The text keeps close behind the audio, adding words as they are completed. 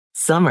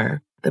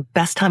Summer, the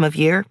best time of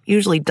year,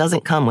 usually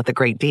doesn't come with a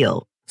great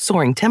deal.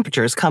 Soaring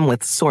temperatures come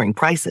with soaring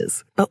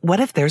prices. But what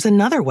if there's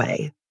another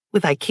way?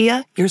 With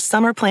IKEA, your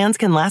summer plans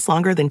can last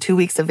longer than 2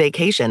 weeks of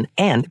vacation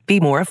and be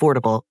more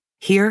affordable.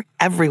 Here,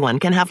 everyone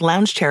can have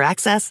lounge chair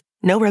access,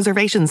 no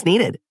reservations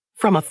needed.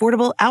 From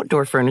affordable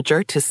outdoor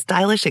furniture to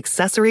stylish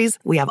accessories,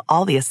 we have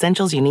all the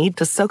essentials you need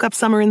to soak up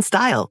summer in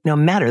style, no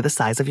matter the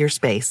size of your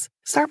space.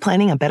 Start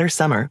planning a better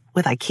summer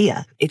with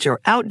IKEA. It's your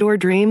outdoor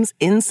dreams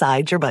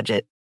inside your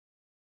budget.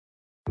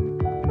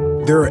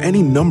 There are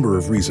any number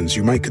of reasons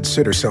you might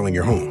consider selling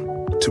your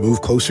home. To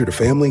move closer to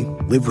family,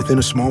 live within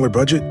a smaller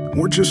budget,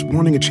 or just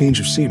wanting a change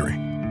of scenery.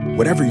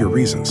 Whatever your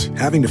reasons,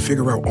 having to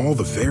figure out all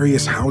the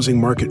various housing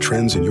market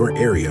trends in your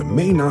area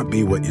may not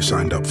be what you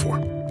signed up for.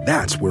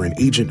 That's where an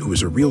agent who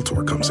is a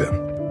realtor comes in.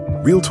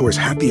 Realtors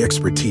have the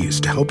expertise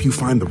to help you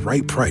find the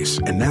right price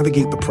and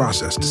navigate the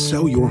process to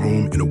sell your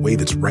home in a way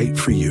that's right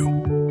for you.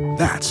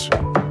 That's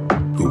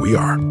who we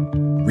are.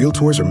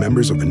 Realtors are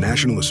members of the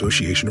National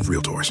Association of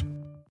Realtors.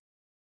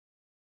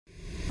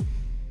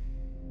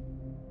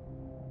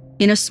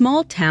 In a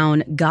small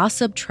town,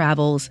 gossip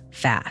travels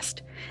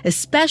fast,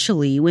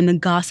 especially when the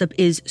gossip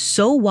is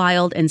so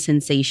wild and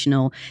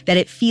sensational that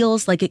it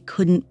feels like it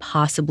couldn't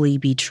possibly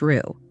be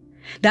true.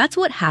 That's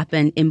what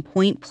happened in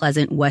Point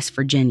Pleasant, West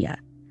Virginia.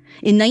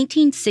 In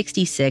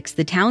 1966,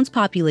 the town's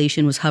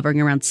population was hovering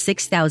around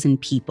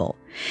 6,000 people.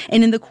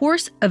 And in the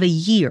course of a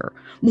year,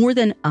 more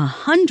than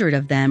 100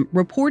 of them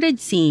reported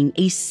seeing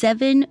a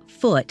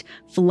 7-foot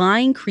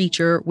flying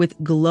creature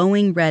with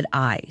glowing red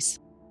eyes.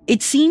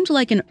 It seemed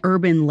like an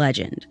urban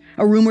legend,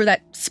 a rumor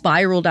that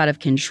spiraled out of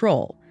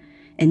control.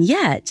 And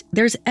yet,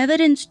 there's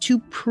evidence to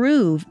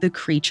prove the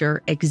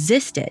creature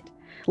existed,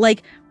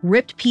 like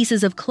ripped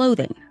pieces of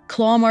clothing,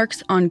 claw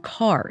marks on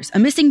cars, a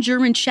missing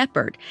German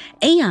shepherd,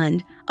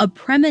 and a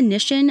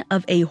premonition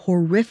of a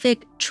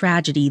horrific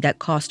tragedy that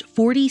cost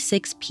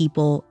 46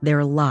 people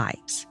their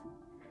lives.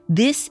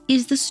 This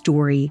is the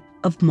story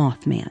of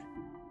Mothman.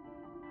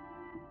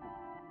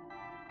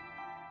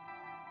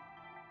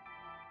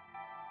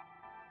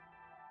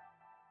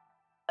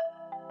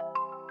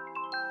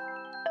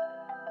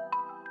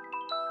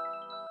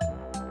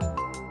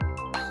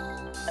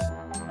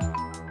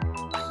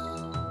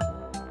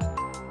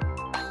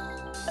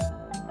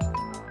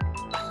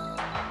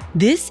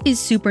 This is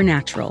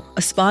Supernatural,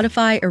 a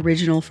Spotify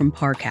original from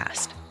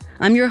Parcast.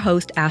 I'm your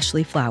host,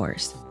 Ashley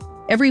Flowers.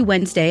 Every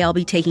Wednesday, I'll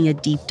be taking a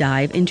deep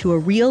dive into a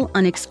real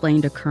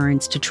unexplained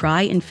occurrence to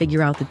try and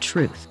figure out the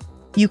truth.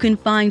 You can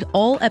find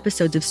all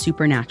episodes of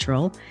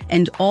Supernatural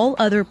and all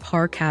other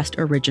Parcast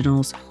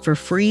originals for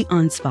free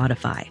on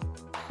Spotify.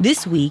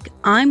 This week,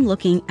 I'm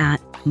looking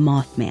at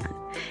Mothman,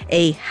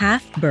 a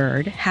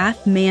half-bird,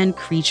 half-man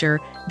creature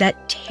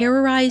that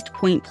terrorized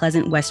Point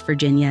Pleasant, West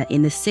Virginia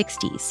in the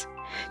 60s.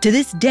 To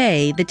this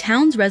day, the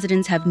town's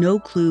residents have no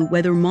clue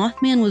whether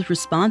Mothman was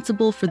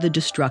responsible for the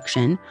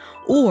destruction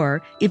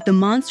or if the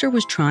monster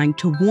was trying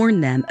to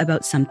warn them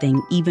about something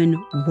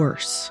even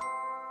worse.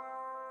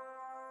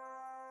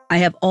 I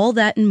have all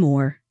that and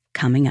more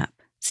coming up.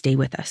 Stay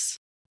with us.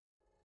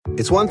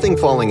 It's one thing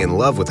falling in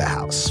love with a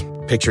house,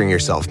 picturing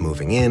yourself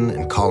moving in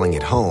and calling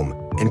it home,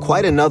 and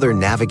quite another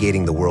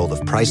navigating the world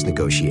of price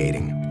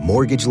negotiating,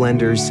 mortgage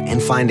lenders,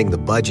 and finding the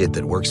budget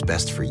that works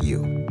best for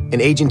you. An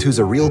agent who's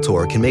a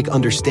realtor can make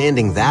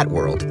understanding that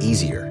world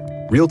easier.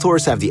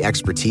 Realtors have the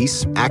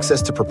expertise,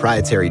 access to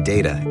proprietary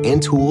data,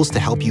 and tools to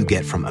help you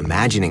get from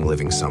imagining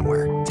living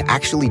somewhere to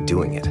actually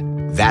doing it.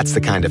 That's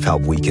the kind of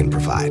help we can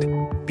provide.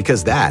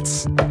 Because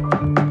that's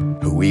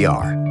who we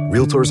are.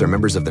 Realtors are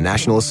members of the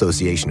National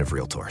Association of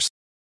Realtors.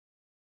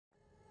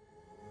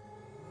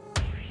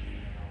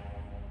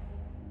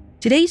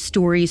 Today's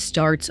story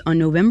starts on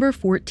November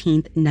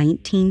 14th,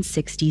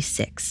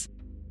 1966.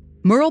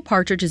 Merle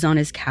Partridge is on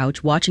his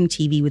couch watching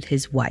TV with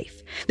his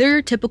wife. They're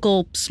a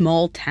typical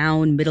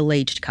small-town,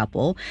 middle-aged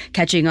couple,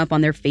 catching up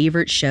on their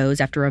favorite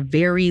shows after a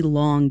very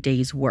long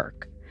day's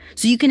work.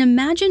 So you can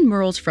imagine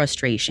Merle's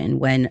frustration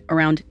when,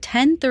 around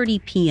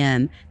 10:30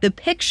 p.m., the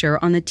picture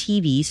on the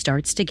TV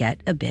starts to get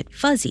a bit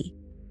fuzzy.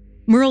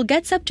 Merle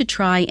gets up to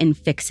try and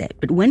fix it,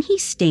 but when he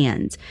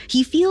stands,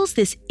 he feels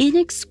this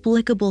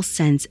inexplicable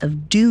sense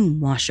of doom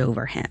wash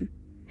over him.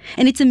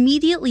 And it's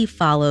immediately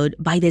followed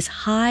by this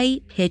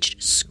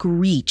high-pitched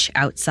screech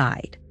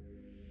outside.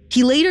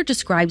 He later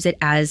describes it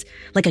as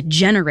like a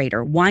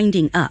generator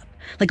winding up,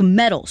 like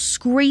metal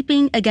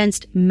scraping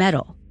against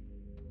metal.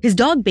 His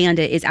dog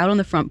Bandit is out on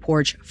the front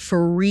porch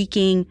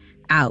freaking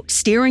out,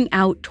 staring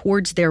out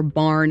towards their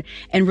barn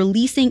and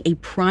releasing a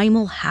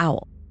primal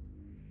howl.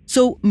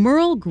 So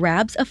Merle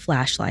grabs a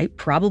flashlight,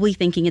 probably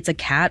thinking it's a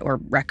cat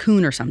or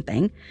raccoon or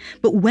something,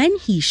 but when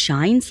he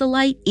shines the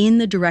light in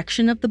the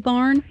direction of the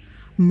barn,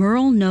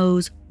 Merle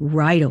knows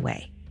right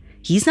away.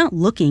 He's not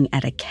looking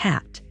at a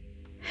cat.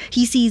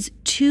 He sees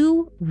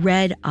two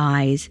red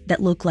eyes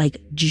that look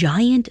like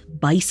giant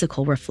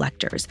bicycle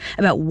reflectors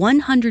about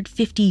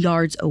 150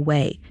 yards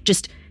away,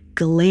 just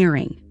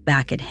glaring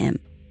back at him.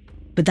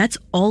 But that's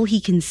all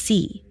he can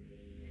see.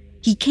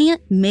 He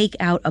can't make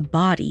out a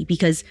body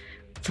because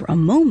For a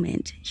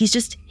moment, he's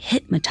just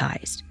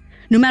hypnotized.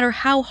 No matter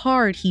how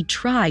hard he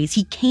tries,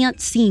 he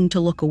can't seem to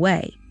look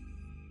away.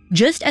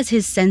 Just as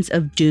his sense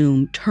of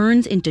doom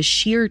turns into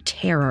sheer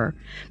terror,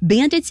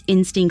 Bandit's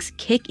instincts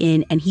kick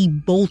in and he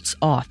bolts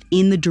off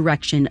in the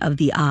direction of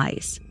the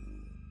eyes.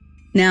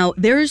 Now,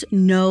 there's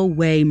no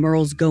way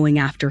Merle's going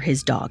after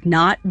his dog,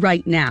 not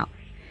right now.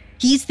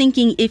 He's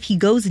thinking if he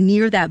goes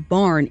near that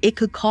barn, it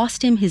could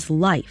cost him his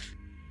life.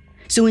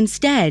 So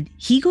instead,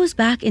 he goes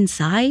back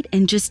inside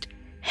and just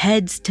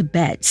heads to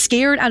bed,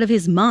 scared out of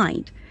his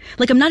mind.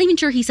 Like, I'm not even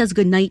sure he says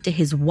goodnight to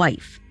his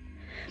wife.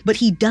 But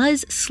he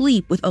does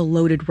sleep with a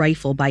loaded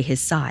rifle by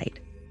his side.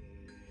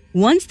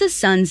 Once the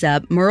sun's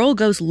up, Merle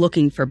goes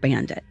looking for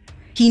Bandit.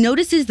 He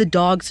notices the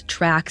dog's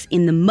tracks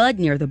in the mud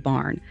near the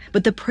barn,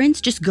 but the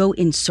prints just go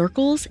in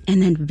circles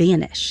and then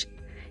vanish.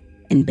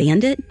 And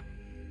Bandit?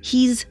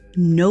 He's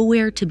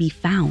nowhere to be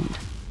found.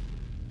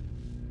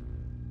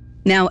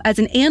 Now, as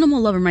an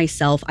animal lover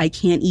myself, I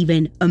can't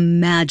even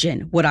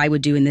imagine what I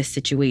would do in this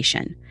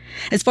situation.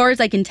 As far as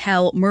I can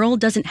tell, Merle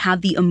doesn't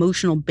have the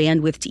emotional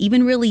bandwidth to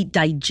even really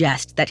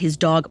digest that his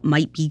dog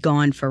might be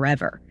gone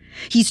forever.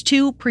 He's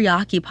too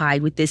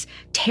preoccupied with this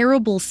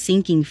terrible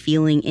sinking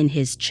feeling in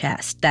his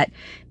chest that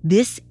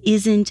this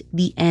isn't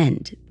the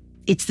end.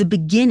 It's the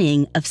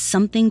beginning of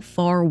something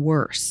far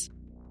worse.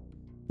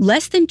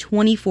 Less than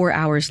 24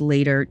 hours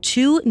later,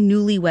 two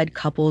newlywed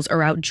couples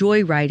are out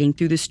joyriding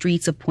through the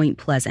streets of Point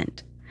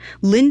Pleasant.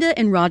 Linda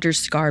and Roger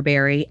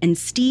Scarberry and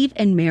Steve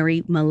and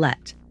Mary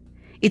Millette.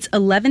 It's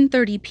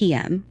 11:30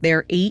 p.m.,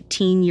 they're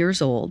 18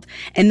 years old,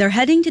 and they're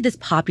heading to this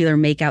popular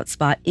makeout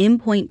spot in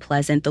Point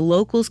Pleasant the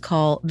locals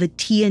call the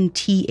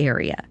TNT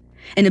area,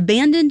 an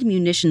abandoned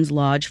munitions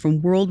lodge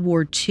from World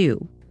War II.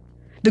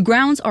 The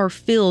grounds are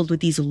filled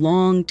with these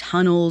long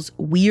tunnels,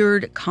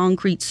 weird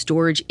concrete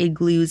storage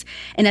igloos,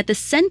 and at the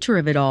center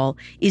of it all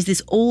is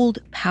this old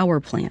power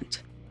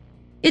plant.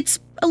 It's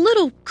a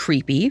little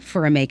creepy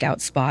for a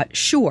makeout spot,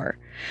 sure.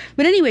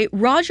 But anyway,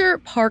 Roger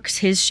parks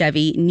his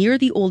Chevy near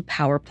the old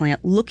power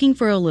plant looking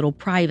for a little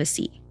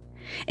privacy.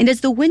 And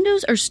as the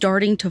windows are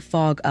starting to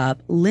fog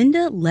up,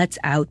 Linda lets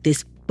out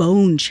this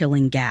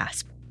bone-chilling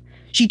gasp.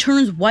 She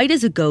turns white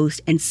as a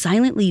ghost and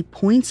silently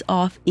points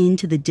off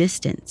into the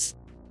distance.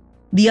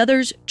 The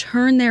others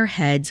turn their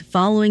heads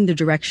following the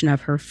direction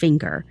of her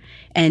finger,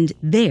 and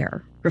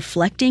there,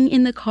 reflecting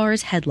in the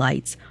car's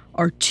headlights,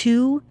 are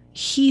two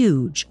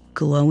huge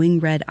glowing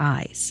red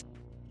eyes.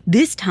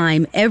 This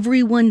time,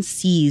 everyone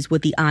sees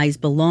what the eyes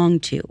belong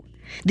to.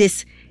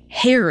 This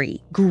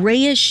hairy,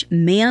 grayish,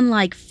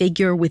 man-like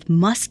figure with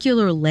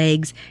muscular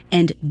legs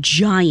and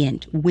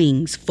giant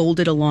wings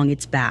folded along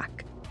its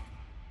back.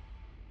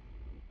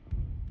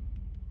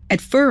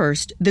 At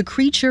first, the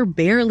creature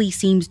barely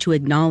seems to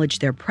acknowledge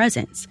their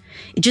presence.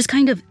 It just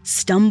kind of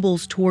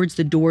stumbles towards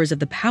the doors of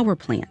the power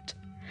plant.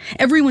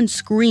 Everyone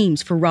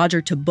screams for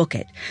Roger to book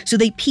it, so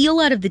they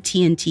peel out of the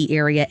TNT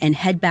area and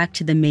head back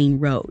to the main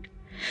road.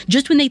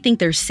 Just when they think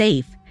they're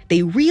safe,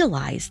 they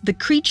realize the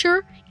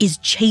creature is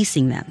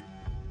chasing them.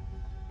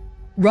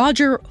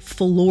 Roger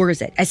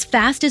floors it as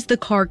fast as the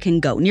car can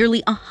go,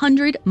 nearly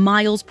 100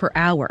 miles per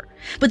hour.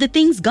 But the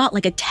thing's got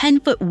like a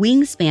 10-foot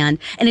wingspan,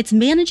 and it's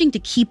managing to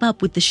keep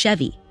up with the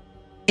Chevy.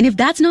 And if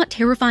that's not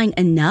terrifying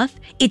enough,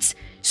 it's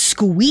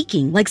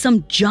squeaking like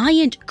some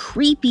giant,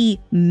 creepy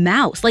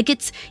mouse, like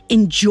it's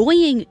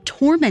enjoying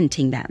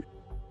tormenting them.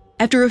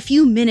 After a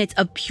few minutes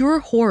of pure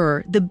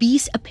horror, the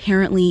beast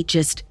apparently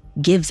just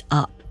gives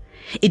up.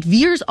 It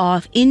veers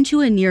off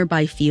into a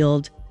nearby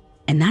field,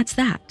 and that's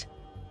that.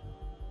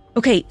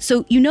 Okay,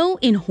 so you know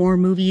in horror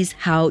movies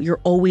how you're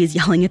always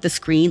yelling at the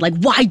screen, like,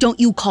 why don't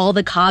you call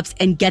the cops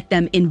and get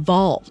them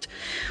involved?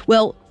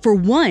 Well, for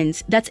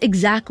once, that's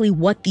exactly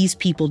what these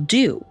people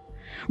do.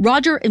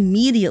 Roger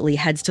immediately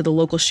heads to the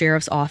local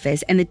sheriff's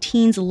office, and the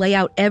teens lay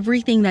out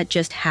everything that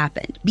just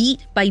happened,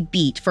 beat by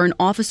beat, for an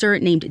officer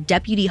named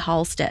Deputy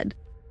Halstead.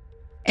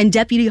 And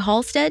Deputy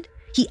Halstead,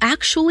 he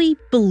actually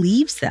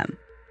believes them.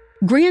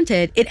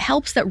 Granted, it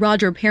helps that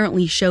Roger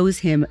apparently shows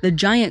him the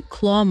giant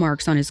claw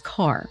marks on his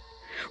car.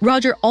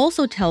 Roger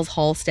also tells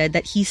Halstead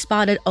that he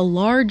spotted a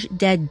large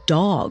dead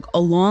dog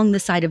along the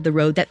side of the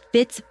road that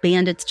fits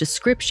Bandit's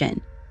description.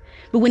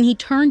 But when he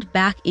turned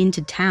back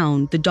into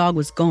town, the dog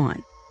was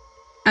gone.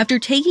 After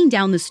taking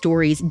down the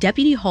stories,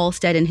 Deputy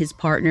Halstead and his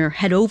partner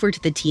head over to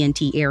the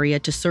TNT area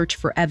to search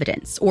for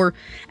evidence, or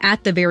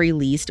at the very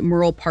least,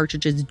 Merle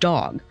Partridge's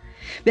dog.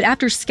 But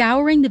after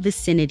scouring the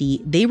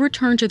vicinity, they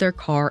return to their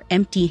car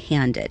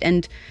empty-handed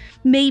and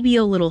maybe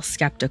a little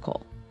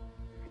skeptical.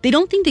 They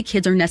don't think the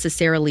kids are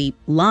necessarily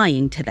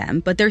lying to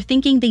them, but they're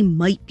thinking they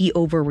might be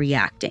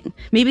overreacting.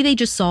 Maybe they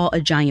just saw a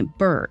giant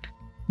bird.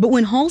 But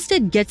when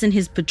Halstead gets in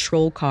his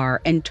patrol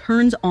car and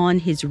turns on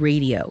his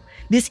radio,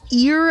 this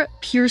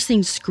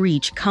ear-piercing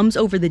screech comes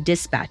over the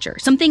dispatcher,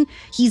 something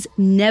he's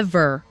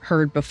never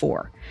heard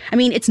before. I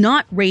mean, it's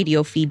not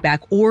radio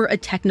feedback or a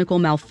technical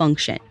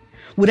malfunction.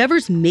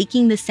 Whatever's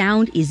making the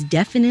sound is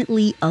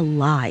definitely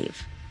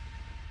alive.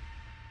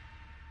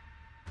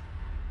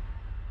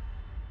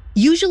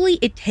 Usually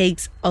it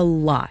takes a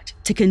lot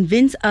to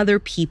convince other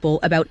people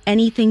about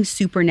anything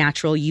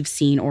supernatural you've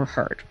seen or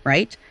heard,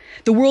 right?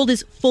 The world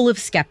is full of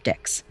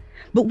skeptics.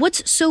 But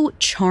what's so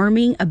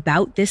charming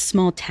about this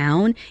small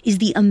town is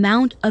the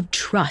amount of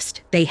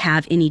trust they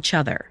have in each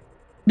other.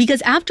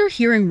 Because after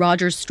hearing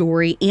Roger's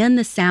story and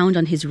the sound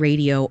on his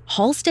radio,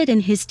 Halstead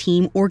and his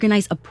team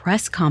organize a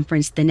press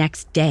conference the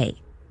next day.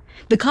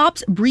 The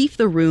cops brief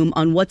the room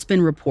on what's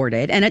been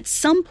reported, and at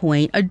some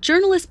point, a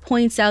journalist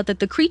points out that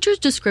the creature's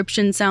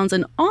description sounds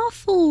an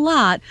awful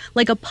lot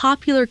like a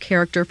popular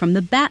character from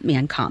the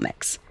Batman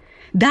comics.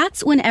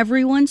 That's when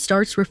everyone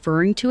starts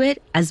referring to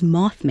it as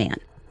Mothman.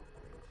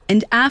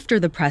 And after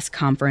the press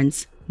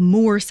conference,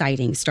 more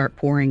sightings start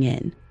pouring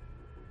in.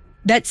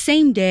 That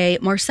same day,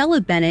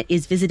 Marcella Bennett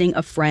is visiting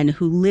a friend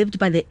who lived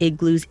by the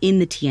igloos in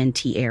the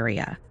TNT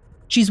area.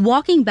 She's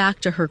walking back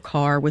to her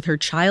car with her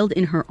child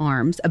in her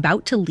arms,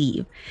 about to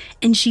leave,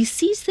 and she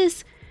sees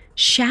this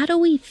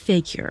shadowy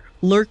figure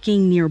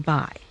lurking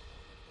nearby.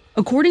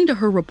 According to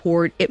her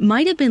report, it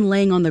might have been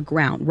laying on the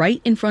ground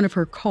right in front of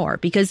her car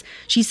because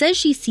she says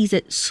she sees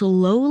it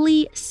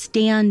slowly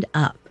stand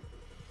up.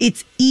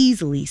 It's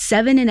easily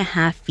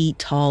 7.5 feet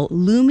tall,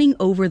 looming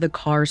over the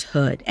car's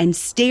hood and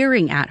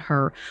staring at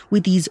her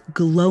with these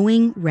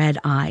glowing red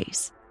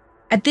eyes.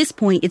 At this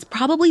point, it's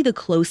probably the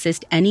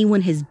closest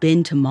anyone has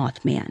been to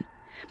Mothman.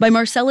 By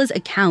Marcella's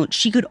account,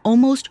 she could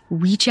almost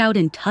reach out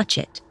and touch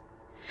it.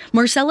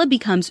 Marcella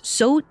becomes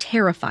so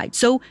terrified,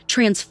 so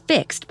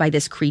transfixed by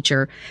this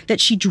creature, that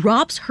she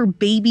drops her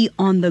baby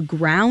on the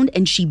ground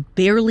and she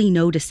barely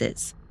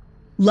notices.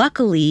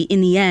 Luckily,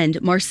 in the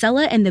end,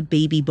 Marcella and the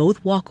baby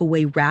both walk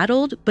away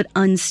rattled but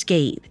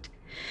unscathed,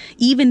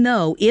 even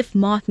though if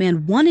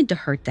Mothman wanted to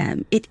hurt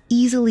them, it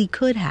easily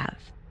could have.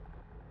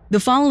 The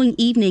following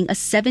evening, a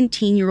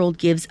 17-year-old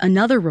gives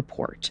another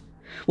report.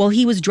 While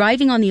he was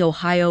driving on the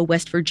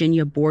Ohio-West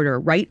Virginia border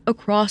right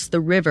across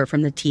the river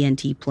from the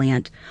TNT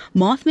plant,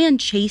 Mothman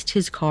chased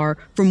his car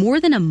for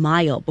more than a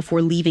mile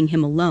before leaving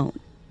him alone.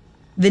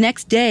 The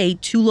next day,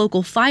 2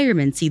 local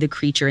firemen see the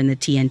creature in the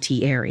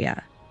TNT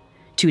area.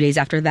 2 days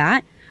after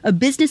that, a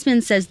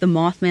businessman says the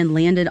Mothman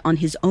landed on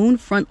his own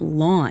front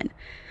lawn.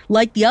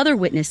 Like the other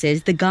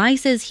witnesses, the guy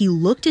says he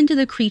looked into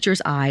the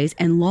creature's eyes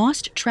and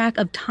lost track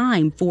of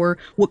time for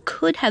what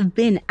could have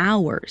been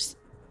hours.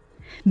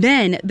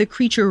 Then the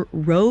creature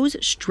rose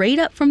straight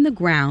up from the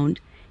ground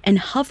and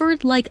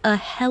hovered like a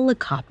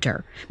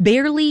helicopter,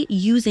 barely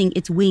using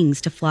its wings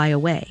to fly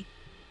away.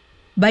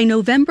 By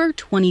November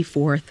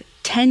 24th,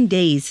 10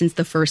 days since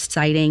the first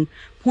sighting,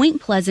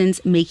 Point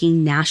Pleasant's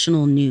making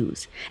national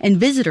news, and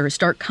visitors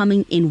start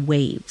coming in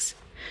waves.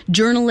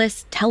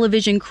 Journalists,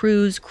 television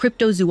crews,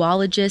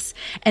 cryptozoologists,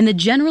 and the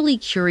generally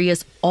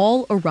curious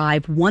all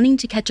arrive wanting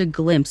to catch a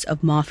glimpse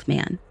of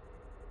Mothman.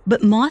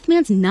 But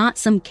Mothman's not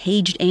some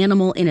caged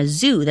animal in a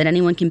zoo that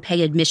anyone can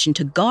pay admission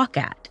to gawk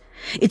at.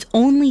 It's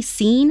only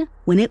seen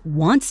when it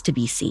wants to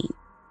be seen.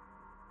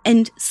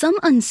 And some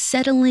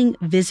unsettling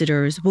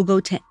visitors will go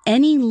to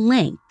any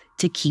length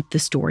to keep the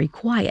story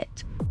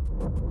quiet.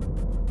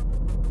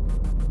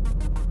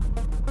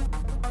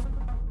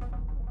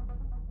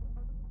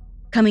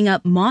 Coming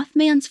up,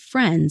 Mothman's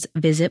friends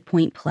visit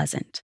Point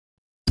Pleasant.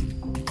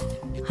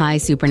 Hi,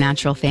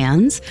 Supernatural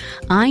fans.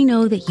 I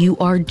know that you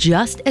are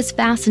just as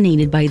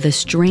fascinated by the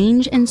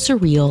strange and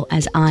surreal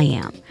as I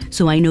am,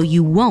 so I know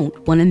you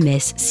won't want to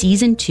miss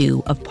Season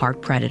 2 of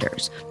Park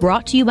Predators,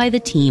 brought to you by the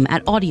team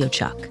at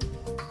AudioChuck.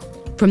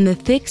 From the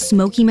thick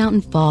Smoky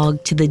Mountain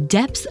fog to the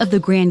depths of the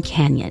Grand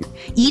Canyon,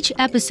 each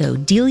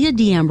episode, Delia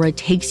D'Ambra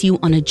takes you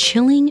on a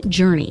chilling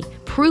journey,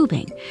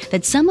 proving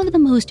that some of the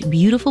most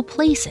beautiful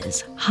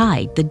places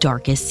hide the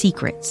darkest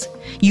secrets.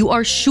 You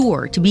are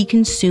sure to be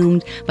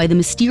consumed by the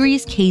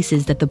mysterious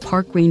cases that the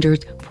park rangers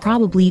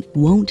probably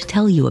won't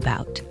tell you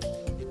about.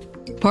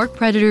 Park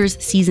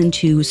Predators Season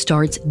 2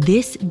 starts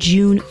this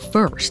June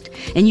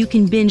 1st, and you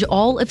can binge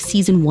all of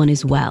Season 1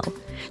 as well.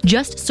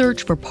 Just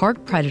search for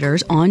Park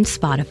Predators on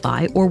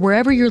Spotify or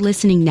wherever you're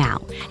listening now,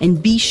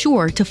 and be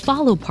sure to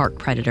follow Park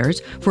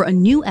Predators for a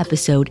new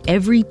episode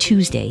every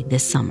Tuesday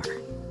this summer.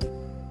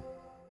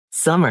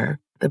 Summer,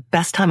 the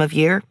best time of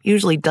year,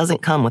 usually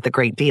doesn't come with a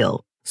great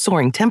deal.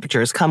 Soaring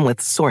temperatures come with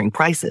soaring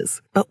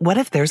prices. But what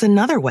if there's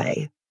another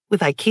way?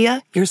 With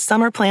IKEA, your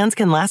summer plans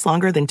can last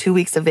longer than 2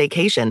 weeks of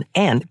vacation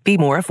and be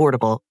more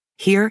affordable.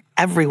 Here,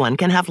 everyone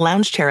can have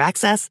lounge chair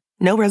access,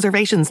 no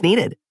reservations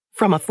needed.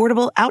 From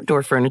affordable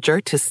outdoor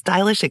furniture to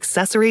stylish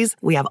accessories,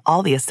 we have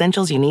all the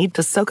essentials you need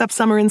to soak up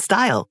summer in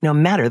style, no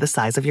matter the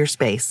size of your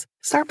space.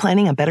 Start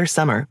planning a better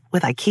summer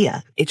with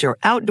IKEA. It's your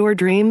outdoor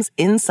dreams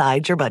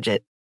inside your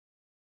budget.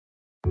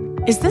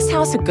 Is this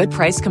house a good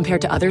price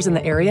compared to others in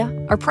the area?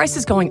 Are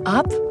prices going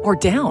up or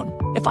down?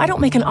 If I don't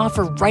make an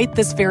offer right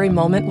this very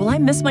moment, will I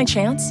miss my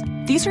chance?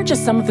 These are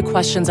just some of the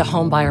questions a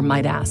home buyer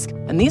might ask.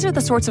 And these are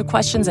the sorts of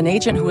questions an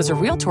agent who is a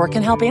Realtor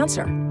can help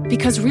answer.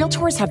 Because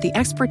Realtors have the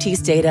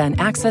expertise, data, and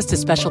access to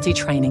specialty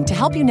training to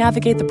help you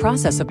navigate the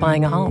process of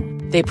buying a home.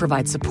 They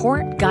provide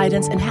support,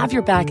 guidance, and have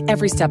your back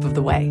every step of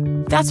the way.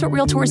 That's what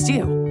Realtors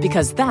do,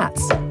 because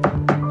that's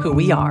who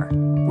we are.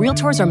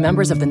 Realtors are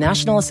members of the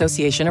National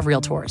Association of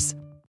Realtors.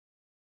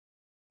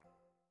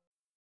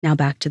 Now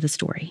back to the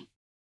story.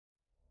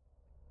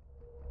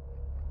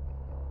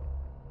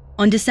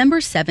 On December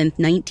 7th,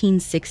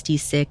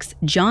 1966,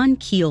 John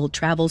Keel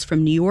travels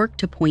from New York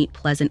to Point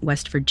Pleasant,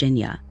 West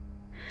Virginia.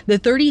 The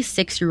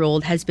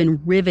 36-year-old has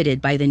been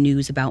riveted by the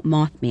news about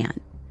Mothman.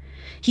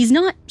 He's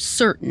not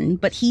certain,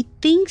 but he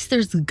thinks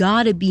there's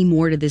gotta be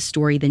more to this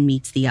story than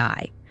meets the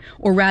eye,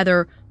 or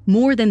rather,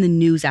 more than the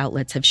news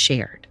outlets have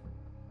shared.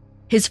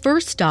 His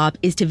first stop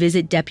is to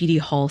visit Deputy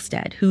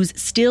Halstead, who's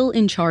still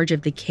in charge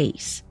of the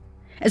case.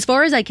 As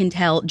far as I can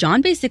tell,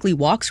 John basically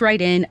walks right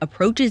in,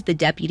 approaches the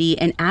deputy,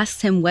 and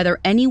asks him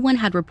whether anyone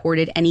had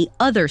reported any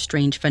other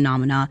strange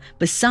phenomena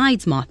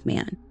besides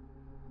Mothman.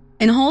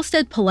 And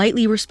Halstead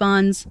politely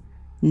responds,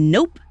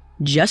 "Nope,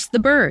 just the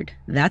bird.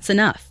 That's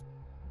enough."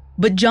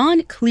 But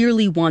John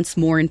clearly wants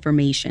more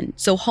information,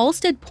 so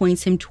Halstead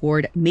points him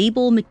toward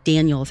Mabel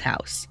McDaniel's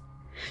house.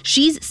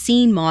 She's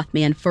seen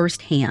Mothman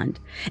firsthand,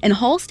 and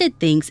Halstead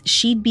thinks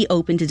she'd be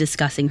open to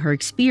discussing her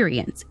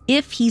experience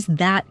if he's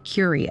that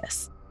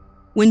curious.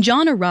 When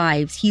John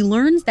arrives, he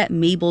learns that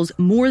Mabel's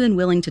more than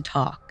willing to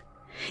talk.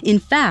 In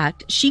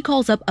fact, she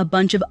calls up a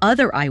bunch of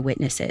other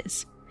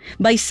eyewitnesses.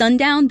 By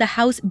sundown, the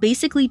house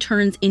basically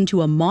turns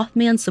into a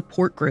Mothman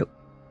support group.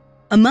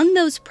 Among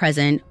those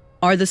present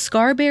are the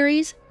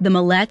Scarberrys, the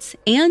Millettes,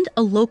 and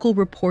a local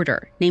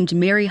reporter named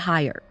Mary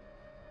Heyer.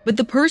 But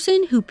the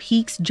person who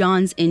piques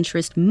John's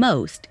interest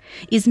most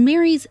is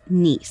Mary's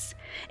niece,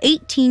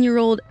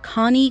 18-year-old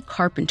Connie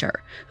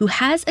Carpenter, who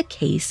has a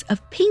case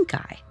of pink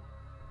eye.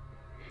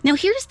 Now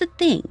here's the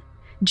thing.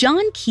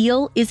 John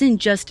Keel isn't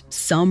just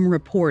some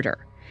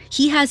reporter.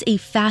 He has a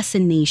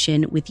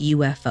fascination with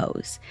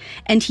UFOs,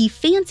 and he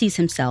fancies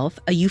himself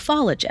a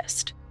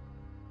ufologist.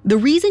 The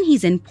reason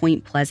he's in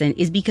Point Pleasant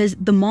is because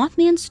the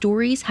Mothman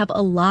stories have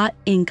a lot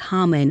in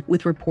common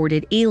with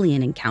reported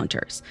alien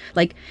encounters,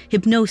 like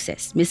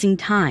hypnosis, missing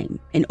time,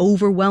 an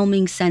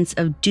overwhelming sense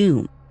of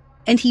doom.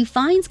 And he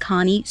finds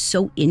Connie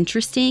so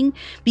interesting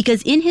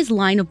because in his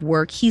line of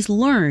work, he's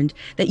learned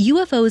that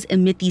UFOs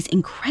emit these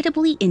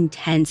incredibly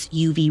intense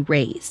UV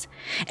rays.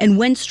 And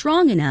when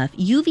strong enough,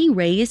 UV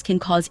rays can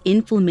cause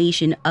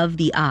inflammation of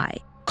the eye,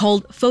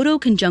 called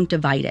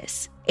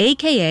photoconjunctivitis,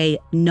 aka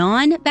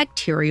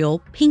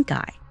non-bacterial pink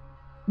eye.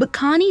 But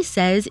Connie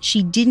says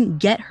she didn't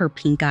get her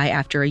pink eye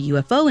after a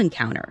UFO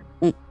encounter.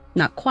 Well,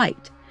 not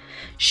quite.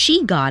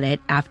 She got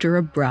it after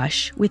a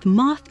brush with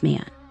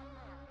Mothman.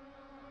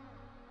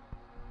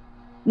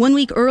 1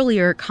 week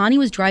earlier, Connie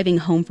was driving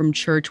home from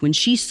church when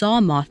she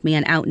saw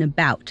Mothman out and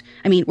about.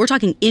 I mean, we're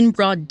talking in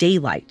broad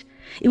daylight.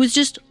 It was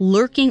just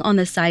lurking on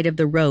the side of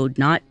the road,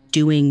 not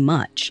doing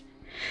much.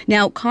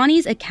 Now,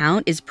 Connie's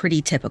account is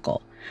pretty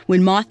typical.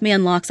 When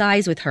Mothman locks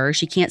eyes with her,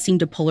 she can't seem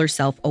to pull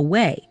herself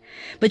away.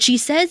 But she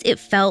says it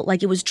felt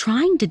like it was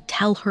trying to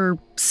tell her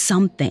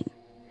something.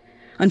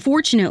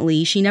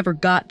 Unfortunately, she never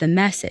got the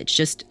message,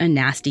 just a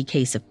nasty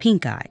case of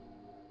pink eye.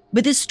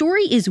 But this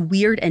story is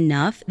weird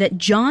enough that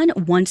John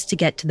wants to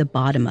get to the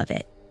bottom of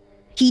it.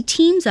 He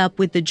teams up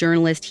with the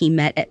journalist he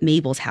met at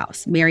Mabel's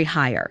house, Mary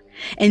Heyer,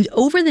 and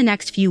over the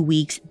next few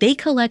weeks, they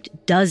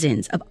collect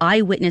dozens of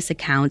eyewitness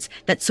accounts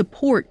that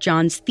support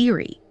John's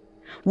theory.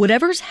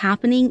 Whatever's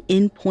happening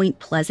in Point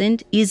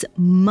Pleasant is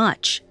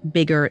much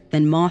bigger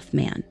than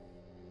Mothman.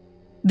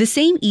 The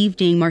same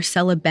evening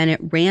Marcella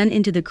Bennett ran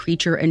into the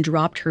creature and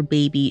dropped her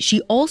baby,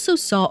 she also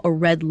saw a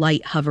red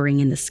light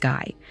hovering in the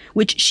sky,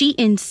 which she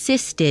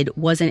insisted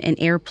wasn't an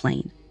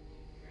airplane.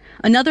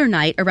 Another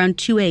night, around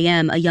 2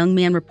 a.m., a young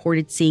man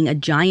reported seeing a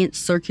giant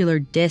circular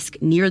disc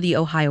near the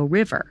Ohio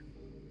River.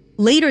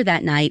 Later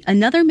that night,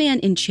 another man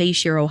in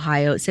Cheshire,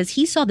 Ohio, says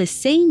he saw the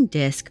same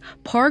disc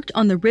parked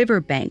on the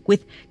riverbank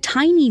with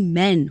tiny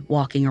men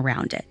walking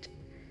around it.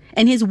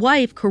 And his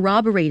wife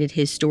corroborated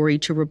his story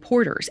to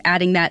reporters,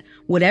 adding that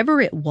whatever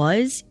it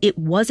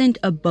wasn't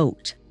a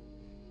boat.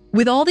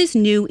 With all this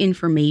new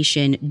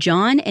information,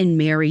 John and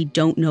Mary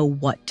don't know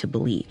what to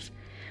believe.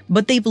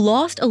 But they've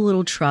lost a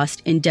little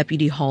trust in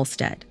Deputy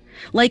Halstead.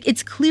 Like,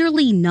 it's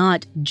clearly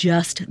not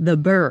just the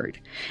bird,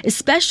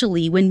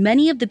 especially when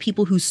many of the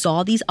people who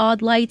saw these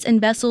odd lights and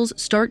vessels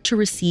start to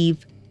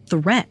receive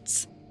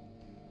threats.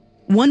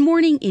 One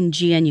morning in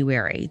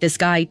January, this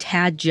guy,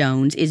 Tad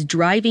Jones, is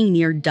driving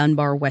near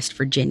Dunbar, West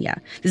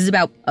Virginia. This is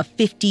about a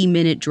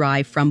 50-minute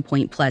drive from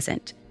Point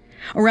Pleasant.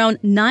 Around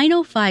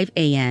 9:05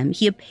 a.m.,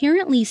 he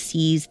apparently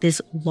sees this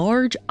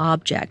large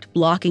object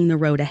blocking the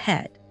road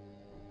ahead.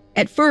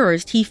 At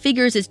first, he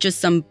figures it's just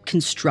some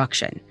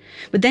construction,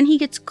 but then he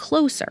gets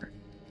closer.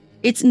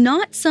 It's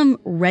not some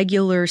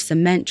regular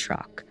cement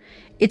truck.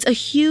 It's a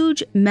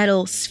huge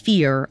metal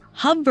sphere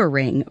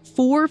hovering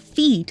 4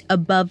 feet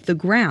above the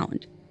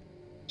ground.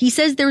 He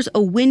says there's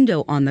a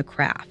window on the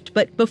craft,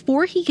 but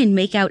before he can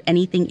make out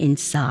anything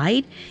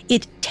inside,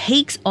 it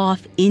takes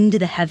off into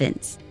the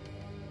heavens.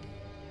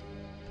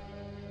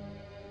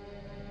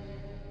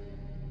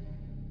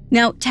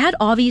 Now, Tad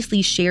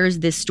obviously shares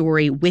this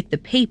story with the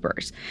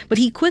papers, but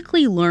he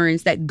quickly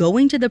learns that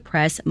going to the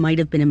press might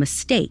have been a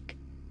mistake.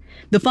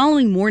 The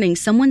following morning,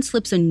 someone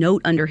slips a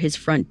note under his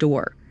front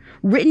door.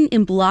 Written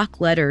in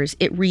block letters,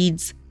 it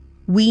reads,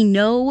 "We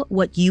know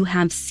what you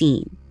have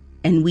seen,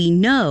 and we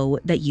know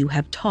that you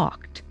have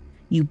talked.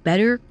 You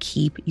better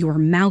keep your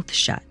mouth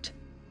shut."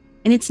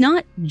 And it's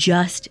not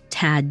just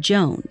Tad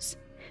Jones.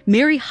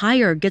 Mary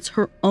Hyre gets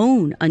her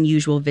own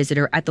unusual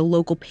visitor at the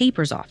local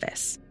paper's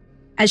office.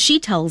 As she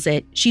tells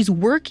it, she's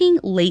working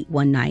late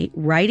one night,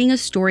 writing a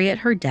story at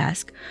her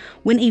desk,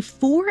 when a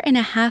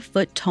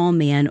 4.5-foot tall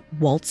man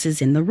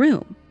waltzes in the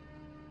room.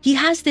 He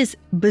has this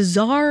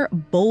bizarre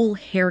bowl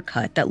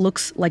haircut that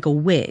looks like a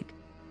wig.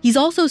 He's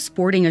also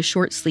sporting a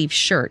short-sleeved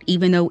shirt,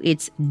 even though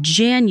it's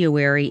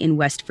January in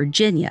West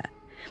Virginia.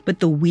 But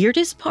the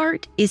weirdest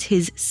part is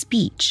his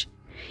speech.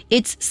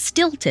 It's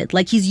stilted,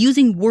 like he's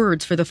using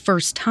words for the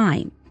first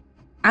time.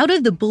 Out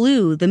of the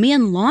blue, the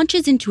man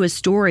launches into a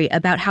story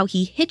about how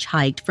he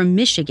hitchhiked from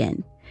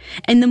Michigan.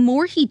 And the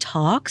more he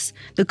talks,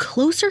 the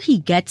closer he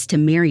gets to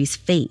Mary's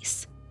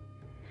face.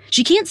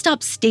 She can't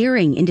stop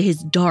staring into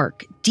his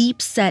dark,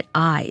 deep-set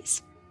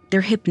eyes.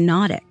 They're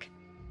hypnotic.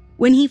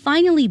 When he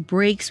finally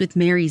breaks with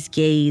Mary's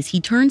gaze,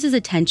 he turns his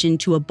attention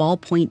to a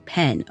ballpoint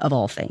pen, of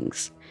all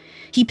things.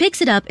 He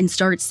picks it up and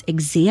starts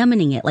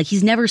examining it like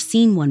he's never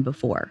seen one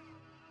before.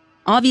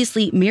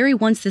 Obviously, Mary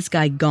wants this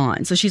guy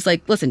gone, so she's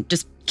like, listen,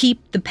 just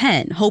keep the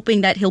pen, hoping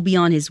that he'll be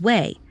on his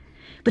way.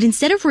 But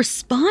instead of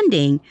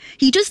responding,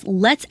 he just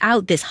lets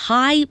out this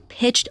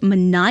high-pitched,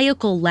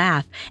 maniacal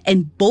laugh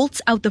and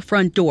bolts out the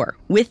front door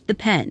with the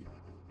pen.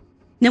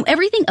 Now,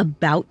 everything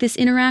about this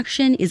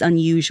interaction is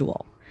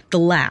unusual. The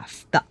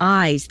laugh, the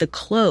eyes, the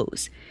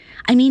clothes.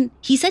 I mean,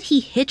 he said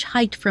he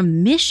hitchhiked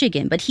from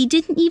Michigan, but he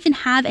didn't even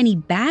have any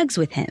bags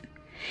with him.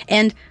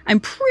 And I'm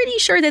pretty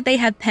sure that they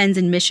had pens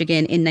in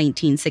Michigan in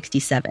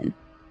 1967.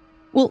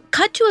 Well,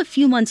 cut to a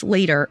few months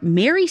later,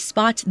 Mary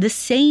spots the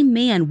same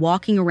man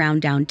walking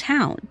around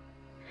downtown.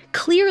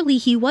 Clearly,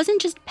 he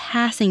wasn't just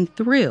passing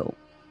through.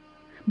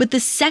 But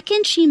the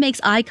second she makes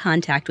eye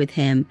contact with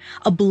him,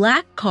 a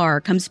black car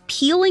comes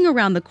peeling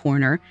around the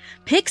corner,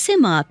 picks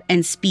him up,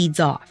 and speeds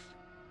off.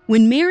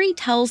 When Mary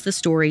tells the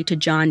story to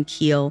John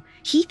Keel,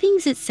 he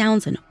thinks it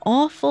sounds an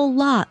awful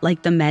lot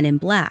like the Men in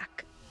Black.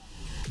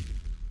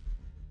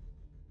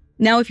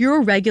 Now, if you're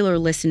a regular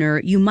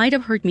listener, you might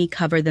have heard me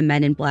cover the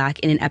Men in Black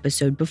in an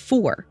episode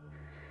before.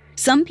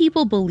 Some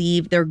people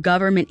believe they're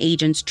government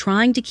agents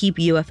trying to keep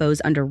UFOs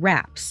under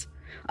wraps.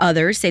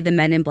 Others say the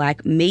Men in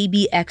Black may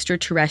be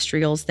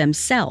extraterrestrials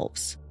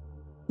themselves.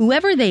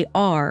 Whoever they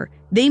are,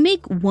 they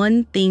make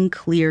one thing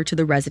clear to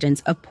the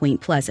residents of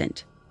Point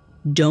Pleasant.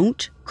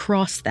 Don't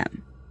cross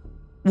them.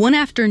 One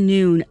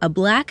afternoon, a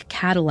black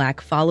Cadillac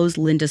follows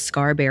Linda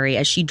Scarberry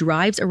as she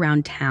drives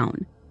around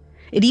town.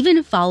 It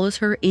even follows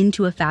her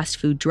into a fast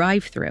food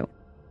drive-thru.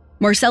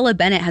 Marcella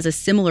Bennett has a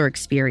similar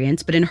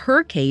experience, but in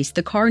her case,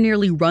 the car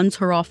nearly runs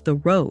her off the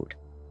road.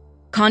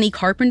 Connie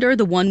Carpenter,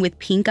 the one with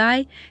pink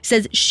eye,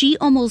 says she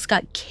almost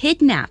got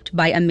kidnapped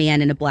by a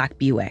man in a black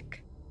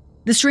Buick.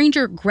 The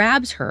stranger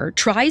grabs her,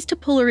 tries to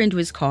pull her into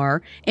his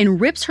car, and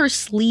rips her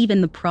sleeve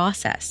in the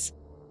process.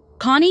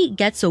 Connie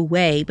gets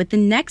away, but the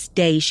next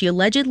day she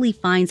allegedly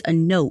finds a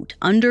note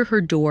under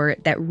her door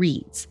that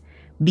reads,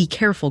 "Be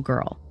careful,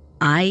 girl.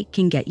 I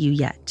can get you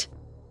yet."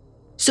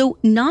 So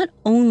not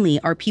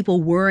only are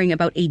people worrying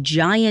about a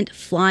giant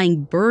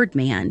flying bird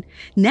man,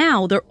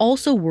 now they're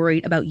also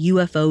worried about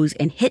UFOs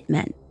and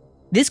hitmen.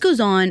 This goes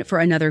on for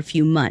another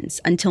few months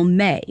until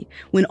May,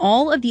 when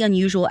all of the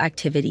unusual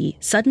activity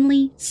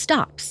suddenly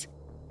stops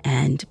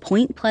and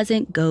Point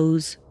Pleasant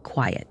goes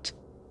quiet.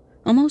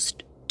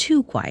 Almost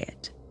too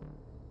quiet.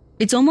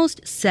 It's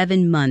almost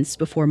 7 months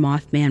before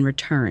Mothman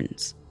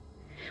returns.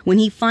 When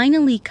he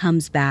finally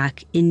comes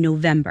back in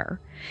November,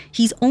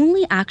 he's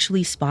only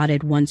actually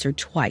spotted once or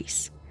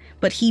twice,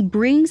 but he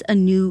brings a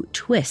new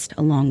twist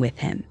along with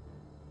him.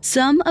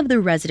 Some of the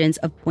residents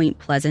of Point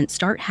Pleasant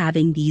start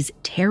having these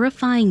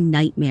terrifying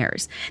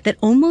nightmares that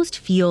almost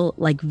feel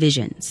like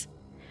visions.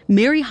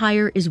 Mary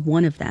Hyre is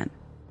one of them.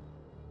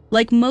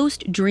 Like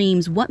most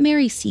dreams, what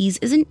Mary sees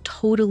isn't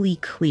totally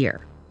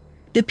clear.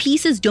 The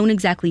pieces don't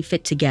exactly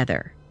fit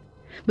together,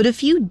 but a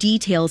few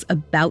details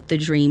about the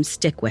dream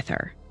stick with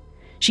her.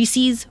 She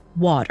sees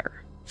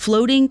water,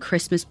 floating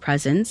Christmas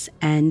presents,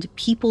 and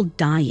people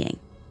dying.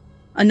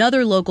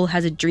 Another local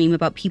has a dream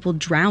about people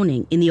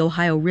drowning in the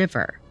Ohio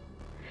River.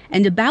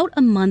 And about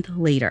a month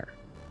later,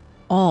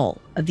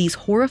 all of these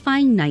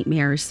horrifying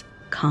nightmares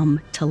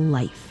come to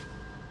life.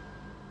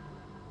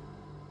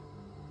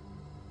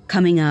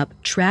 Coming up,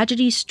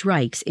 tragedy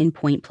strikes in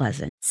Point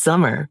Pleasant.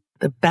 Summer,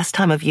 the best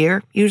time of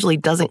year, usually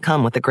doesn't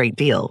come with a great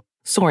deal.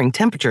 Soaring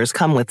temperatures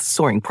come with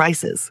soaring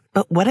prices.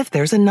 But what if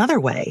there's another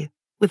way?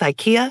 With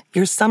IKEA,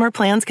 your summer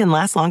plans can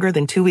last longer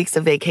than 2 weeks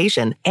of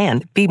vacation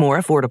and be more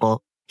affordable.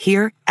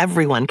 Here,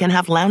 everyone can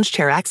have lounge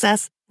chair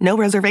access, no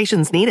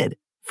reservations needed.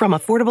 From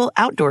affordable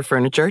outdoor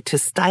furniture to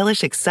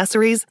stylish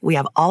accessories, we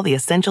have all the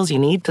essentials you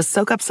need to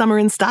soak up summer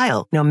in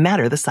style, no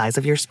matter the size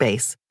of your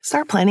space.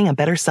 Start planning a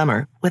better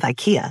summer with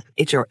IKEA.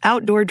 It's your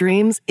outdoor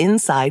dreams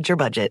inside your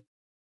budget.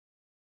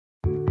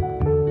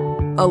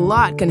 A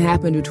lot can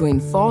happen between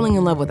falling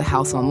in love with a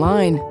house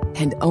online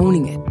and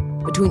owning it,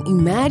 between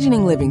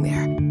imagining living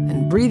there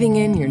and breathing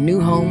in your new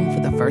home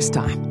for the first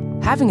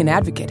time. Having an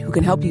advocate who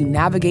can help you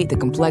navigate the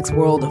complex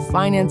world of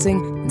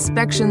financing,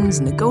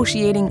 inspections,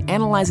 negotiating,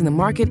 analyzing the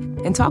market,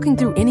 and talking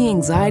through any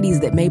anxieties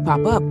that may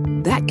pop up,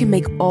 that can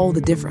make all the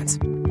difference.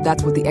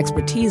 That's what the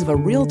expertise of a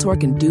Realtor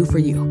can do for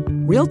you.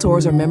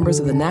 Realtors are members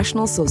of the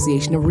National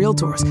Association of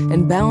Realtors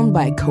and bound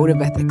by a code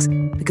of ethics,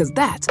 because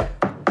that's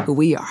who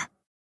we are.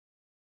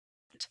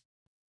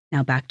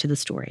 Now back to the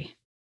story.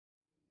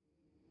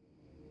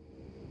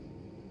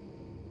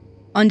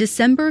 On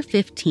December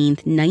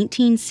 15th,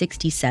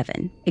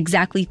 1967,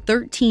 exactly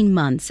 13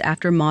 months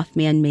after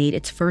Mothman made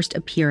its first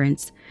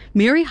appearance,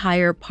 Mary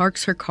Hyre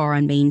parks her car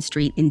on Main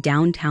Street in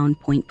downtown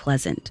Point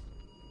Pleasant.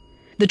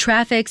 The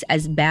traffic's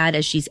as bad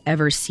as she's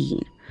ever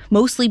seen,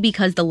 mostly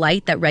because the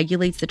light that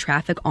regulates the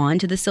traffic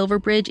onto the Silver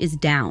Bridge is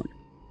down.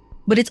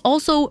 But it's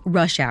also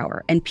rush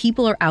hour, and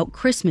people are out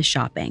Christmas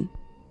shopping.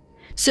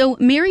 So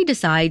Mary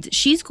decides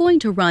she's going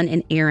to run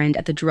an errand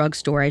at the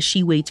drugstore as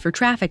she waits for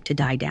traffic to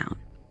die down.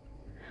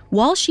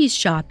 While she's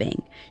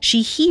shopping,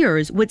 she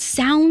hears what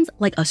sounds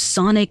like a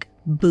sonic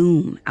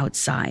boom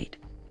outside.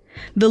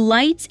 The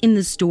lights in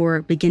the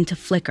store begin to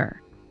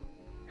flicker.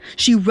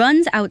 She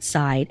runs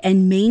outside,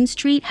 and Main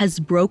Street has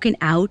broken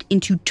out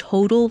into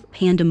total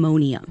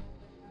pandemonium.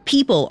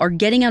 People are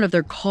getting out of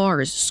their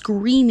cars,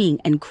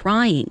 screaming and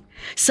crying.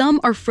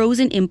 Some are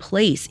frozen in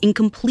place in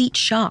complete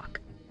shock.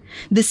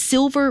 The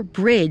Silver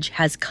Bridge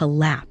has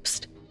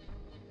collapsed.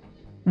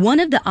 One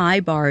of the eye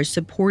bars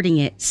supporting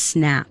it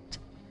snapped.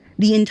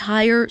 The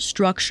entire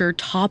structure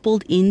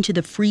toppled into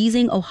the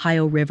freezing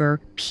Ohio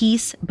River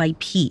piece by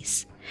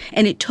piece,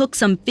 and it took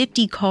some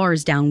 50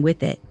 cars down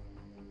with it.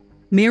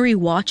 Mary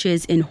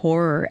watches in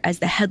horror as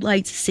the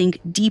headlights sink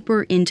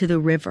deeper into the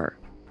river.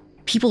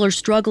 People are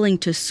struggling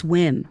to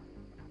swim.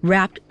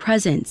 Wrapped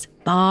presents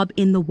bob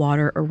in the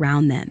water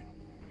around them.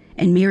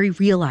 And Mary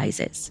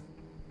realizes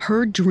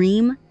her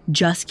dream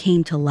just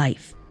came to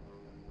life.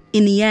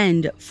 In the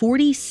end,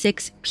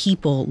 46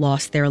 people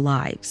lost their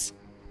lives,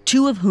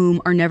 2 of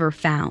whom are never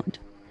found.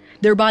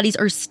 Their bodies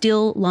are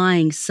still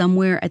lying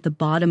somewhere at the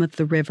bottom of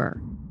the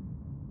river.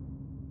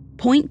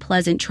 Point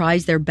Pleasant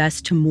tries their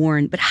best to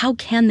mourn, but how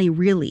can they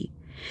really?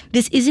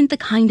 This isn't the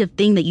kind of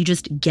thing that you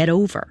just get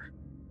over.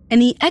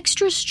 And the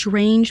extra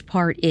strange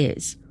part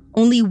is,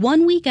 only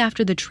 1 week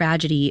after the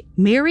tragedy,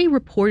 Mary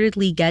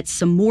reportedly gets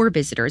some more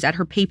visitors at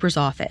her paper's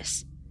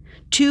office.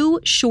 2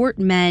 short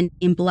men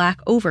in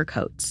black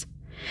overcoats.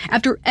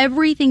 After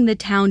everything the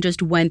town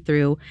just went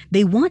through,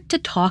 they want to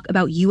talk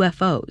about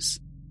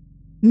UFOs.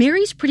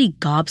 Mary's pretty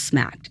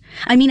gobsmacked.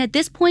 I mean, at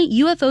this point,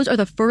 UFOs are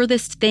the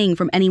furthest thing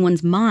from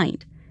anyone's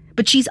mind.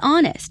 But she's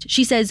honest.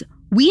 She says,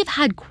 "We have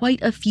had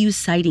quite a few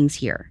sightings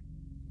here."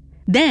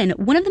 Then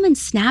one of the men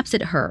snaps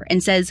at her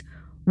and says,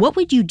 "What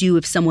would you do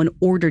if someone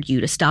ordered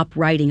you to stop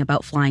writing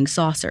about flying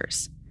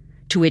saucers?"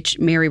 To which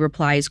Mary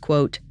replies,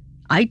 quote,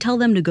 "I'd tell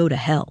them to go to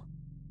hell."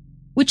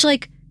 Which,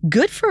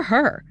 good for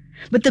her.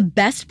 But the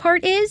best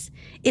part is,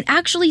 it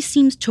actually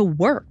seems to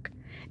work.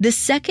 The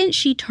second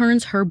she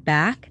turns her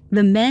back,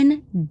 the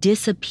men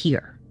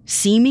disappear,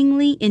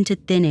 seemingly into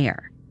thin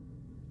air.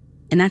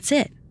 And that's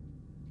it.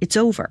 It's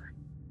over.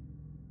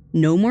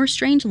 No more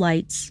strange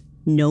lights,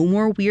 no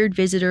more weird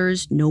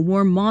visitors, no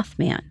more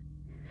Mothman.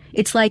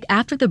 It's like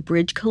after the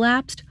bridge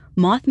collapsed,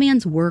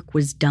 Mothman's work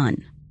was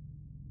done.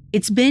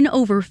 It's been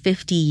over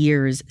 50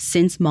 years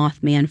since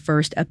Mothman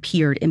first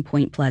appeared in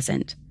Point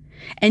Pleasant,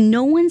 and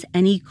no one's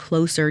any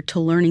closer to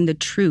learning the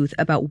truth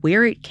about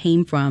where it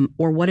came from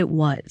or what it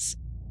was.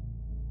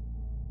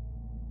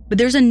 But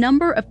there's a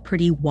number of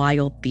pretty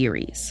wild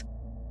theories.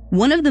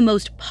 One of the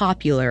most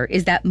popular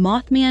is that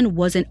Mothman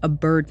wasn't a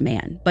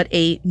birdman, but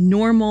a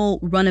normal,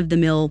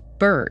 run-of-the-mill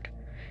bird.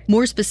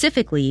 More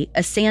specifically,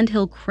 a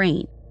sandhill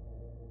crane.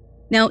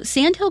 Now,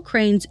 sandhill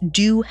cranes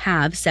do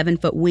have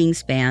 7-foot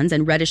wingspans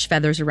and reddish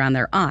feathers around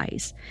their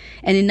eyes.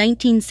 And in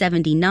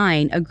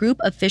 1979, a group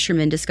of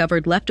fishermen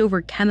discovered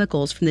leftover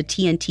chemicals from the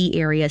TNT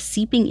area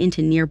seeping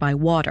into nearby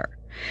water.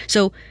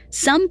 So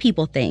some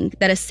people think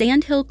that a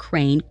sandhill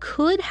crane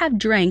could have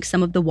drank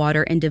some of the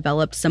water and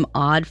developed some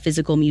odd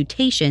physical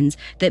mutations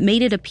that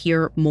made it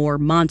appear more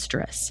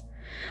monstrous.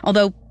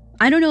 Although,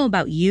 I don't know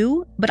about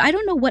you, but I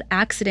don't know what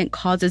accident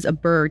causes a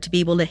bird to be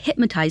able to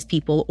hypnotize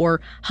people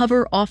or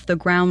hover off the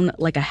ground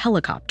like a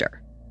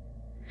helicopter.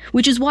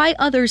 Which is why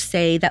others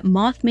say that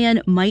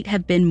Mothman might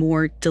have been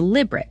more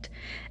deliberate,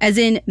 as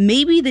in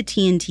maybe the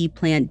TNT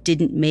plant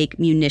didn't make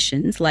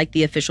munitions like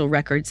the official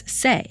records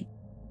say.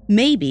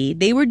 Maybe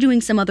they were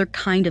doing some other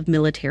kind of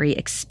military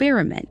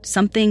experiment,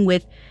 something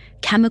with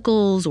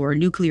chemicals or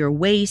nuclear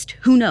waste,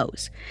 who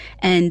knows,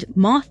 and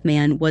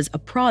Mothman was a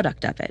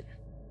product of it.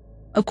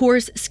 Of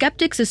course,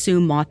 skeptics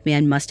assume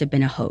Mothman must have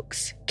been a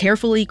hoax,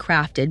 carefully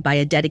crafted by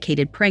a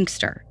dedicated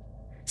prankster.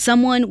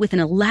 Someone with an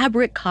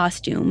elaborate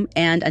costume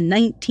and a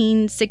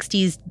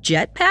 1960s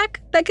jetpack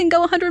that can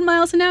go 100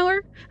 miles an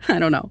hour? I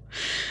don't know.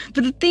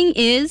 But the thing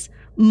is,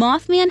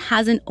 Mothman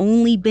hasn't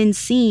only been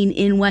seen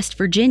in West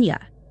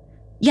Virginia.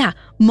 Yeah,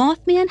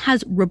 Mothman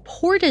has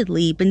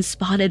reportedly been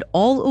spotted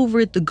all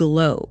over the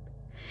globe.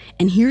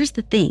 And here's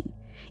the thing.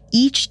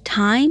 Each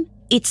time,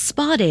 it's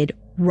spotted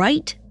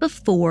right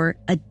before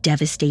a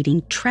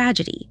devastating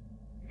tragedy.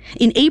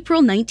 In April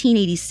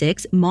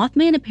 1986,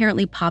 Mothman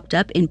apparently popped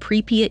up in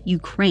Pripyat,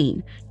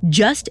 Ukraine,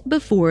 just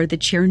before the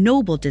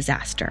Chernobyl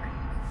disaster.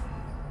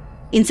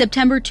 In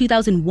September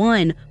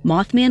 2001,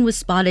 Mothman was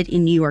spotted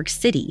in New York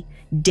City,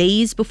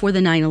 days before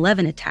the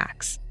 9/11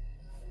 attacks.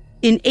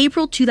 In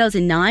April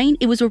 2009,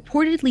 it was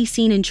reportedly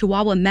seen in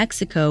Chihuahua,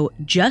 Mexico,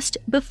 just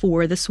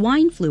before the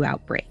swine flu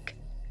outbreak.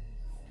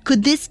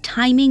 Could this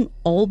timing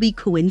all be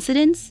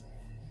coincidence?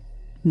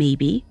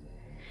 Maybe.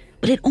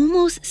 But it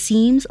almost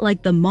seems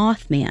like the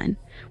Mothman,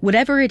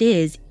 whatever it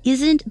is,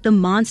 isn't the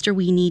monster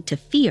we need to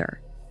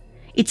fear.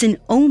 It's an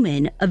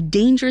omen of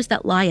dangers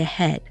that lie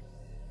ahead.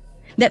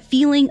 That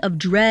feeling of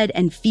dread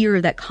and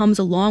fear that comes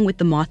along with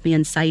the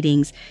Mothman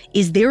sightings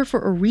is there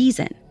for a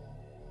reason.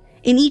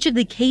 In each of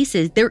the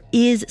cases, there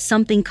is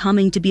something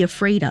coming to be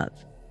afraid of.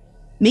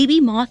 Maybe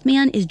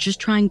Mothman is just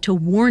trying to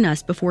warn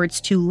us before it's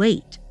too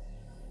late.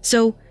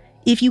 So,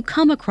 if you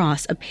come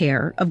across a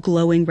pair of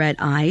glowing red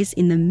eyes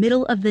in the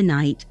middle of the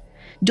night,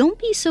 don't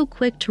be so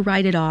quick to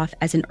write it off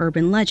as an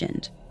urban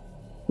legend.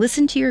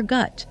 Listen to your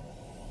gut.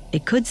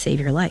 It could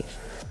save your life.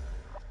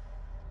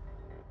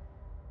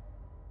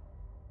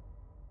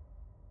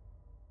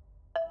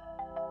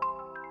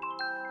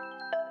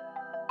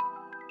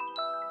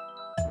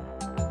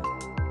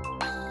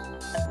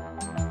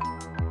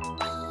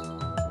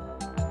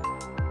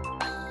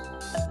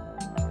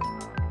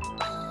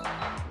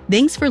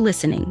 Thanks for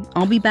listening.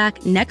 I'll be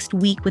back next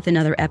week with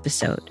another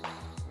episode.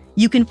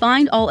 You can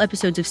find all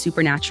episodes of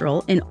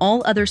Supernatural and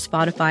all other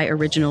Spotify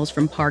originals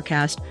from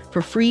Parcast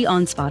for free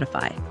on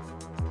Spotify.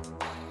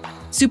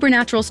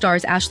 Supernatural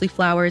stars Ashley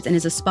Flowers and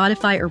is a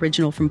Spotify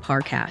original from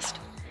Parcast.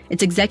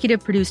 It's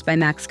executive produced by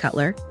Max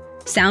Cutler,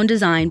 sound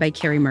design by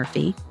Carrie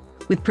Murphy,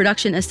 with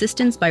production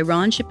assistance by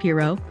Ron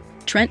Shapiro,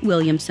 Trent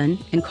Williamson,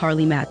 and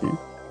Carly Madden.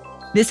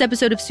 This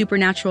episode of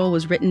Supernatural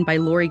was written by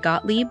Lori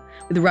Gottlieb,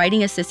 with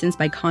writing assistance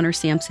by Connor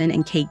Sampson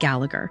and Kate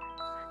Gallagher,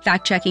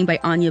 fact-checking by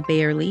Anya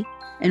Bayerly,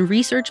 and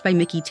research by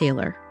Mickey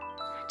Taylor.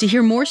 To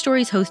hear more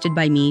stories hosted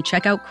by me,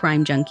 check out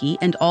Crime Junkie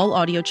and all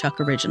Audio Chuck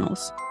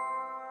originals.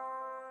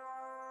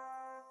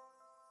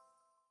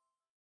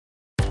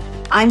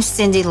 I'm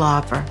Cyndi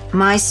Lauper.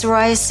 My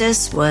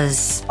psoriasis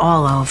was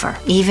all over,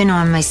 even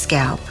on my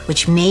scalp,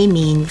 which may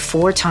mean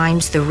 4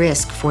 times the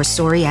risk for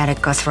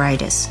psoriatic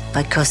arthritis.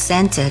 But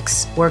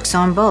Cosentyx works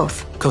on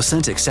both.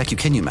 Cosentyx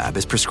secukinumab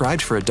is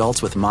prescribed for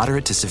adults with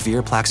moderate to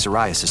severe plaque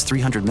psoriasis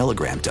 300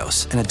 milligram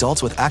dose and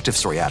adults with active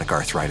psoriatic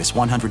arthritis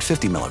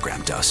 150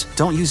 milligram dose.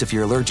 Don't use if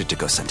you're allergic to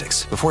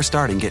Cosentyx. Before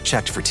starting, get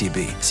checked for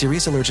TB,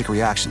 serious allergic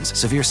reactions,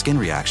 severe skin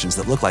reactions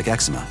that look like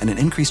eczema, and an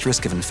increased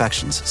risk of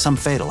infections, some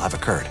fatal, have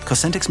occurred.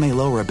 Cosentyx may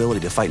lower ability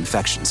to fight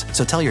infections,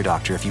 so tell your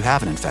doctor if you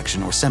have an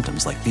infection or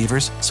symptoms like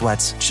fevers,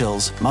 sweats,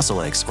 chills,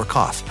 muscle aches, or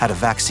cough, had a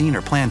vaccine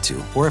or plan to,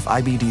 or if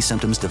IBD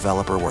symptoms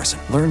develop or worsen.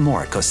 Learn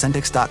more at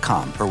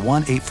Cosentyx.com or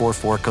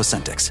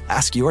 1-844-COSENTYX.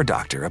 Ask your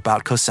doctor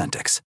about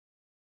Cosentyx.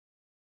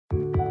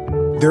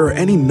 There are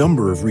any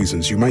number of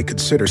reasons you might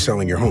consider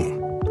selling your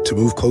home. To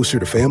move closer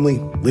to family,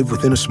 live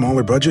within a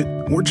smaller budget,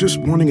 or just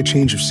wanting a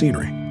change of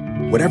scenery.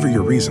 Whatever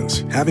your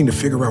reasons, having to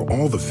figure out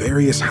all the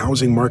various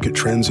housing market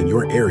trends in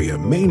your area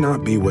may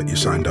not be what you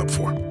signed up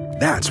for.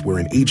 That's where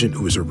an agent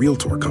who is a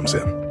realtor comes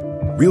in.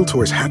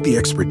 Realtors have the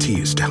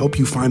expertise to help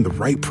you find the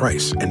right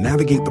price and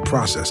navigate the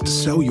process to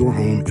sell your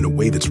home in a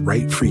way that's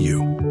right for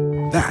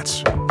you.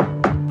 That's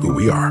who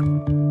we are.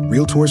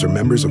 Realtors are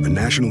members of the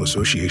National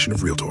Association of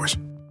Realtors.